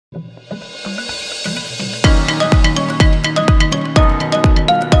Hi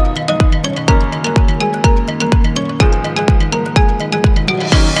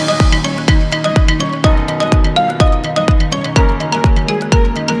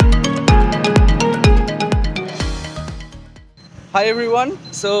everyone,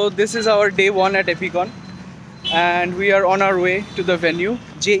 so this is our day one at APICON and we are on our way to the venue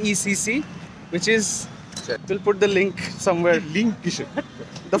JECC, which is, we'll put the link somewhere,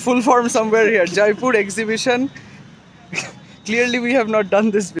 the full form somewhere here, Jaipur exhibition. Clearly we have not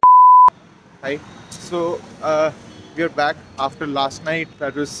done this before. Hi, so we are back after last night.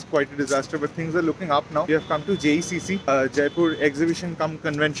 That was quite a disaster, but things are looking up now. We have come to JECC, Jaipur Exhibition cum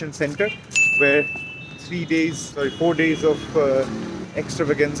Convention Center, where 4 days of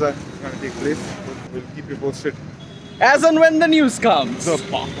extravaganza is going to take place. We'll keep you posted As and when the news comes.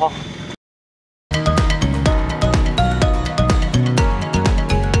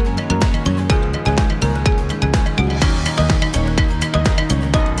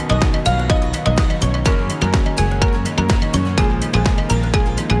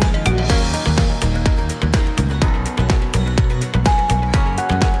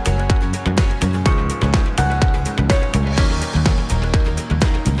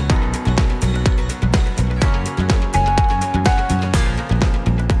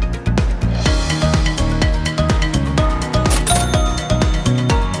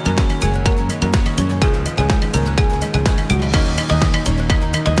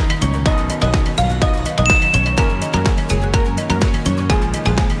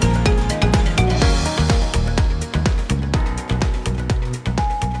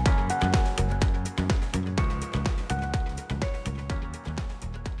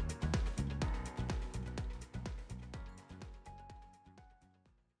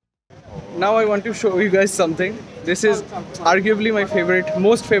 Now I want to show you guys something. This is arguably my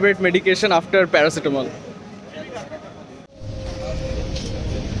most favorite medication after paracetamol.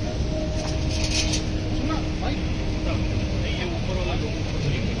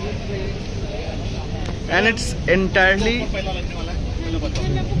 And it's entirely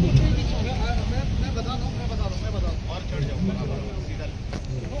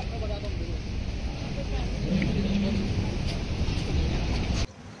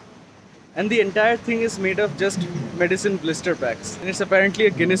and the entire thing is made of just medicine blister packs, and it's apparently a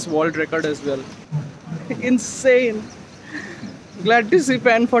Guinness World Record as well. Insane. Glad to see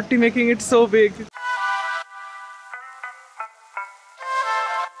Pan 40 making it so big.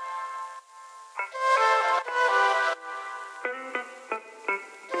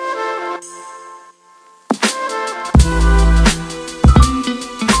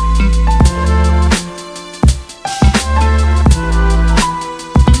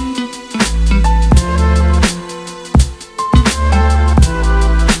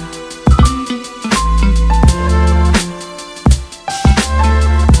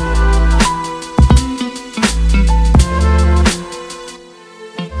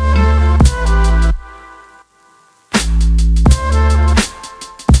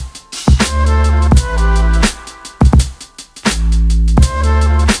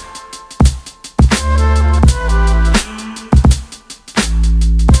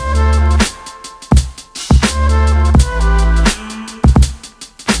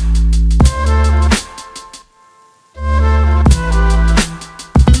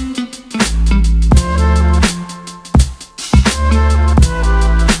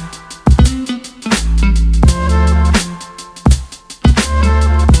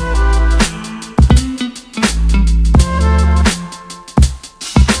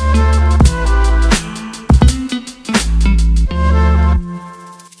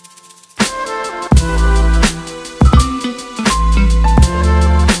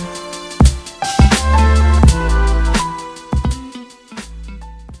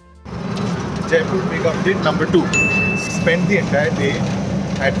 Jaipur Makeup Day number 2. Spent the entire day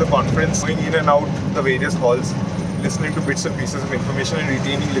at the conference, going in and out the various halls, listening to bits and pieces of information and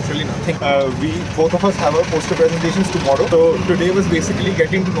retaining literally nothing. Both of us have our poster presentations tomorrow. So today was basically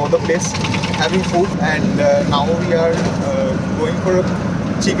getting to know the place, having food, and now we are going for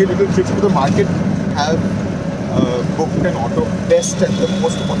a cheeky little trip to the market. Have booked an auto, best and the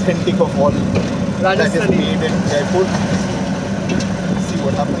most authentic of all that is made in Jaipur. See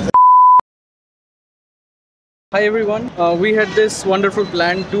what happens. Hi everyone, we had this wonderful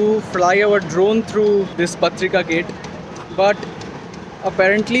plan to fly our drone through this Patrika gate, but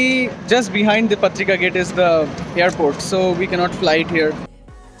apparently just behind the Patrika gate is the airport, so we cannot fly it here.